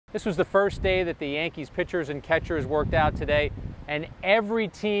This was the first day that the Yankees pitchers and catchers worked out today, and every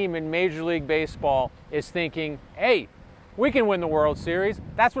team in Major League Baseball is thinking, hey, we can win the World Series.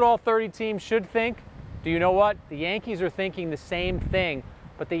 That's what all 30 teams should think. Do you know what? The Yankees are thinking the same thing,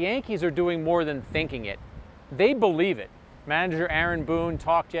 but the Yankees are doing more than thinking it. They believe it. Manager Aaron Boone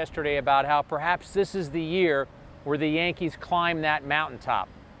talked yesterday about how perhaps this is the year where the Yankees climb that mountaintop.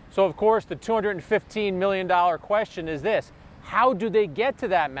 So, of course, the $215 million question is this: how do they get to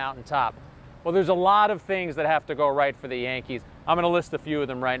that mountaintop? Well, there's a lot of things that have to go right for the Yankees. I'm going to list a few of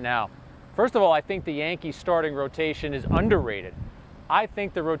them right now. First of all, I think the Yankees starting rotation is underrated. I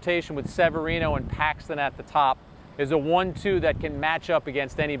think the rotation with Severino and Paxton at the top is a 1-2 that can match up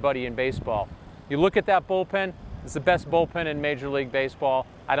against anybody in baseball. You look at that bullpen, it's the best bullpen in Major League Baseball.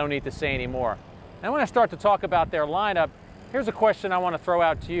 I don't need to say any more. Now, when I start to talk about their lineup, here's a question I want to throw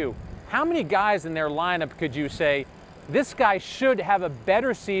out to you. How many guys in their lineup could you say, this guy should have a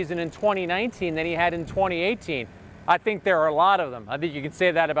better season in 2019 than he had in 2018? I think there are a lot of them. I think you can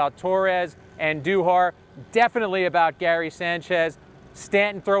say that about Torres and Duhar, definitely about Gary Sanchez.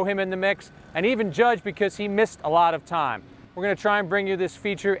 Stanton, throw him in the mix, and even Judge because he missed a lot of time. We're going to try and bring you this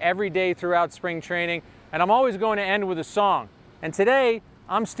feature every day throughout spring training, and I'm always going to end with a song. And today,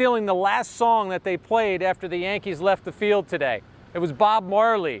 I'm stealing the last song that they played after the Yankees left the field today. It was Bob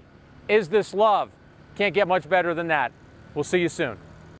Marley, Is This Love? Can't get much better than that. We'll see you soon.